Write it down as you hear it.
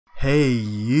Hey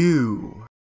you!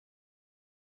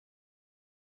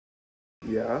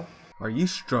 Yeah? Are you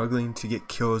struggling to get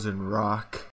kills in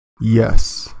Rock?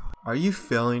 Yes. Are you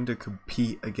failing to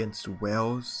compete against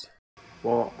whales?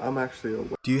 Well, I'm actually a...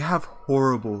 Do you have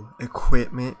horrible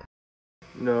equipment?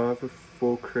 No, I have a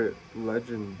full crit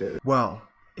legendary. Well,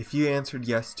 if you answered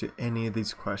yes to any of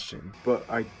these questions, But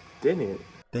I didn't.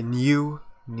 then you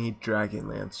need Dragon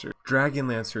Lancer. Dragon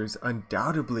Lancer is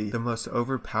undoubtedly the most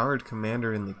overpowered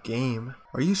commander in the game.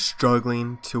 Are you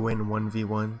struggling to win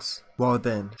 1v1s? Well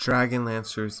then, Dragon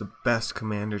Lancer is the best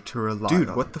commander to rely on.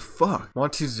 Dude, what the fuck?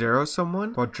 Want to zero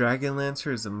someone? Well, Dragon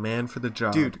Lancer is a man for the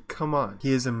job. Dude, come on.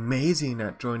 He is amazing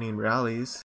at joining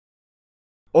rallies.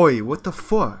 Oi, what the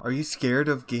fuck? Are you scared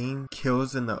of getting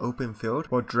kills in the open field?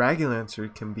 Well, Dragon Lancer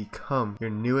can become your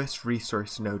newest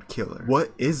resource node killer.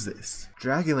 What is this?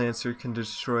 Dragon Lancer can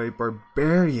destroy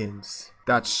barbarians.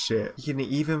 That's shit. He can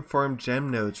even farm gem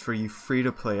nodes for you free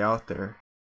to play out there.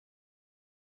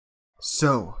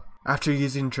 So, after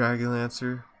using Dragon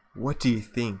Lancer, what do you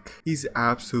think? He's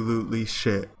absolutely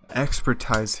shit.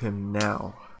 Expertise him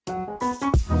now.